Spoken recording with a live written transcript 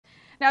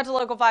Now to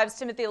Local 5's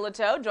Timothy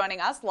Latow joining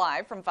us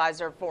live from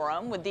Pfizer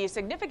Forum with the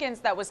significance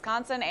that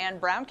Wisconsin and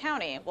Brown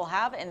County will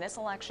have in this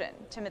election.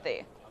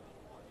 Timothy.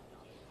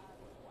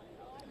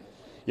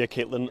 Yeah,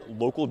 Caitlin,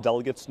 local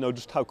delegates know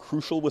just how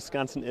crucial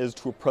Wisconsin is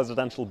to a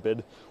presidential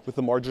bid, with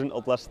a margin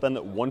of less than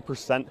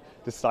 1%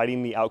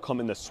 deciding the outcome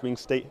in the swing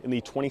state in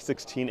the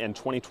 2016 and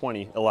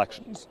 2020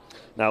 elections.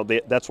 Now,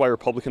 that's why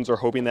Republicans are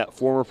hoping that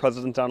former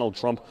President Donald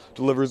Trump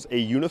delivers a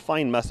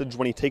unifying message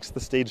when he takes the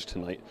stage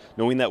tonight,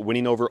 knowing that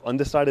winning over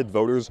undecided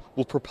voters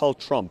will propel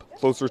Trump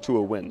closer to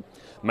a win.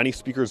 Many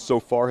speakers so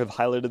far have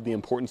highlighted the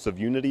importance of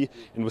unity,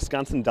 and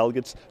Wisconsin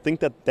delegates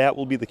think that that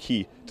will be the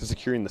key to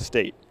securing the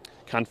state.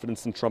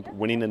 Confidence in Trump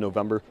winning in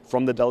November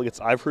from the delegates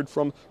I've heard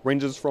from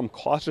ranges from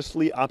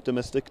cautiously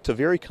optimistic to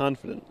very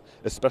confident,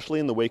 especially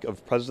in the wake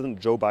of President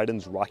Joe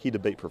Biden's rocky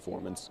debate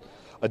performance.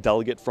 A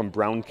delegate from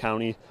Brown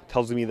County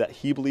tells me that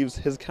he believes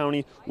his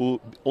county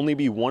will only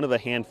be one of a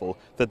handful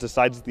that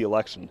decides the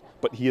election,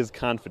 but he is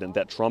confident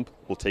that Trump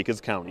will take his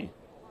county.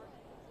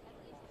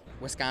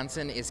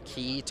 Wisconsin is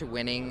key to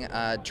winning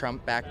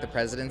Trump back the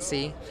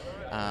presidency,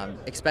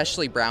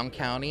 especially Brown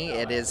County.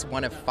 It is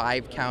one of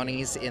 5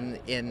 counties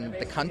in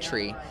the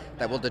country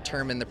that will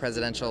determine the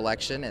presidential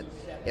election.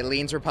 It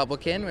leans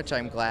Republican, which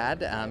I'm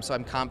glad. So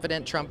I'm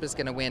confident Trump is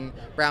going to win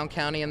Brown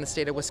County in the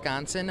state of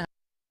Wisconsin.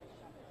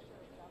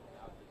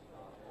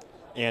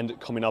 And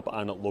coming up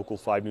on Local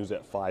 5 News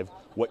at 5,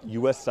 what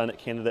U.S. Senate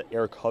candidate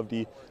Eric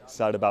Hovde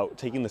said about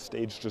taking the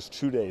stage just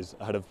 2 days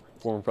ahead of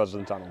former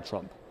President Donald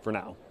Trump. For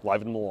now,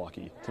 live in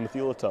Milwaukee, Timothy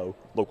Latow,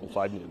 Local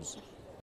 5 News.